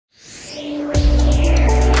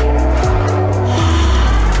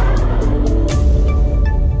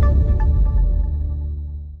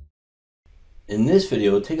this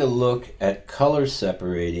video, we'll take a look at color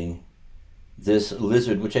separating this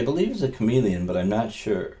lizard, which I believe is a chameleon, but I'm not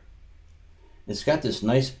sure. It's got this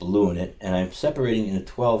nice blue in it, and I'm separating in a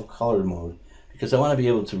 12 color mode because I want to be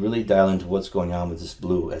able to really dial into what's going on with this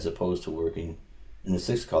blue as opposed to working in the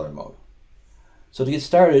 6 color mode. So to get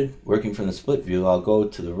started working from the split view, I'll go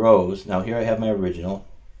to the rows. Now here I have my original.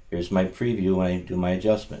 Here's my preview when I do my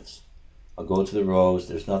adjustments. I'll go to the rows.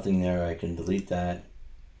 There's nothing there. I can delete that.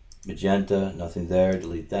 Magenta, nothing there.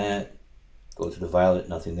 Delete that. Go to the violet,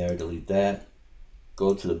 nothing there. Delete that.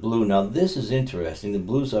 Go to the blue. Now this is interesting. The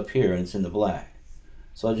blue's up here and it's in the black.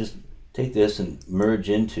 So I'll just take this and merge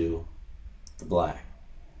into the black.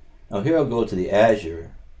 Now here I'll go to the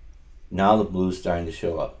azure. Now the blue's starting to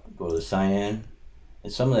show up. Go to the cyan,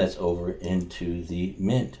 and some of that's over into the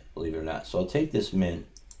mint, believe it or not. So I'll take this mint,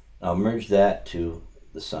 and I'll merge that to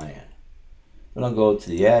the cyan. Then I'll go to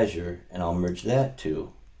the azure, and I'll merge that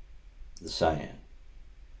to the cyan.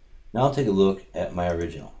 Now I'll take a look at my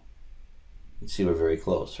original. You see we're very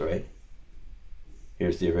close, right?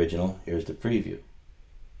 Here's the original, here's the preview.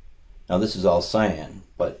 Now this is all cyan,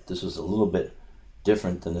 but this was a little bit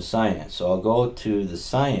different than the cyan. So I'll go to the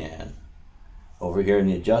cyan over here in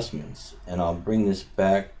the adjustments, and I'll bring this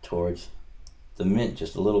back towards the mint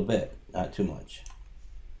just a little bit, not too much.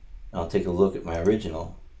 And I'll take a look at my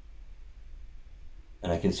original,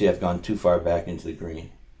 and I can see I've gone too far back into the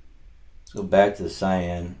green. Let's go back to the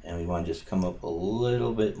cyan, and we want to just come up a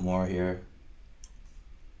little bit more here.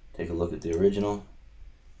 Take a look at the original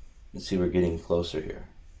and see we're getting closer here.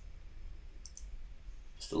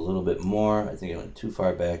 Just a little bit more. I think I went too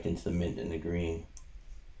far back into the mint and the green.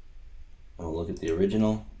 And we'll look at the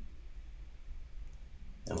original.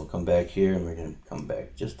 And we'll come back here, and we're going to come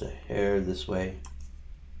back just a hair this way.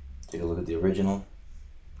 Take a look at the original.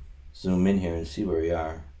 Zoom in here and see where we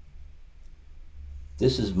are.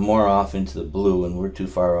 This is more off into the blue, and we're too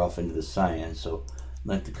far off into the cyan. So I'd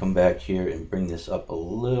like to come back here and bring this up a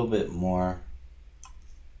little bit more.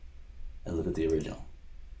 And look at the original.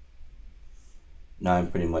 Now I'm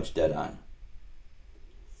pretty much dead on.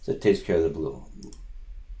 So it takes care of the blue.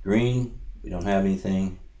 Green, we don't have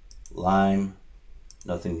anything. Lime,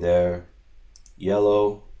 nothing there.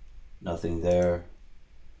 Yellow, nothing there.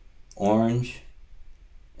 Orange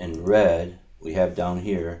and red we have down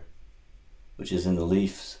here, which is in the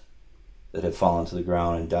leaves that have fallen to the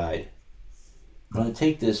ground and died. I'm going to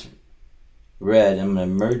take this red, I'm going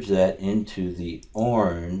to merge that into the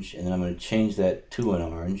orange, and then I'm going to change that to an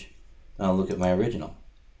orange. Now look at my original.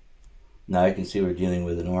 Now I can see we're dealing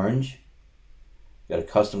with an orange. Got a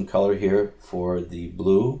custom color here for the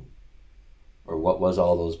blue, or what was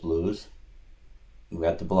all those blues. We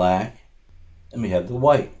got the black, and we have the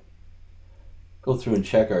white. Go through and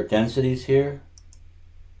check our densities here.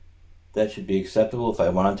 That should be acceptable. If I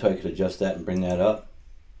wanted to, I could adjust that and bring that up.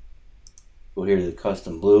 Go here to the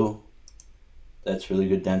custom blue. That's really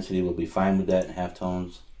good density. We'll be fine with that in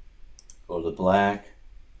halftones. Go to the black.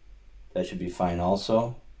 That should be fine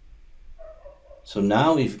also. So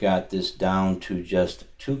now we've got this down to just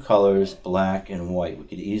 2 colors, black and white. We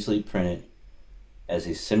could easily print it as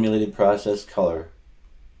a simulated process color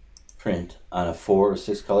print on a 4 or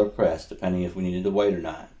 6 color press, depending if we needed the white or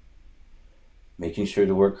not. Making sure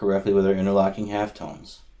to work correctly with our interlocking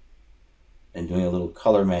halftones. And doing a little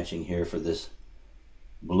color matching here for this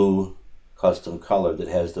blue custom color that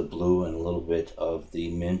has the blue and a little bit of the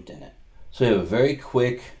mint in it. So we have a very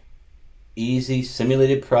quick, easy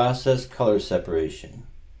simulated process color separation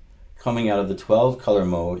coming out of the 12 color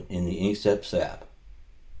mode in the Inksteps app,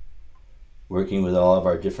 working with all of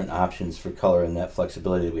our different options for color and that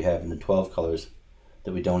flexibility that we have in the 12 colors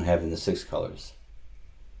that we don't have in the 6 colors.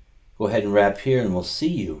 Go ahead and wrap here, and we'll see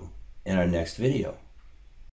you in our next video.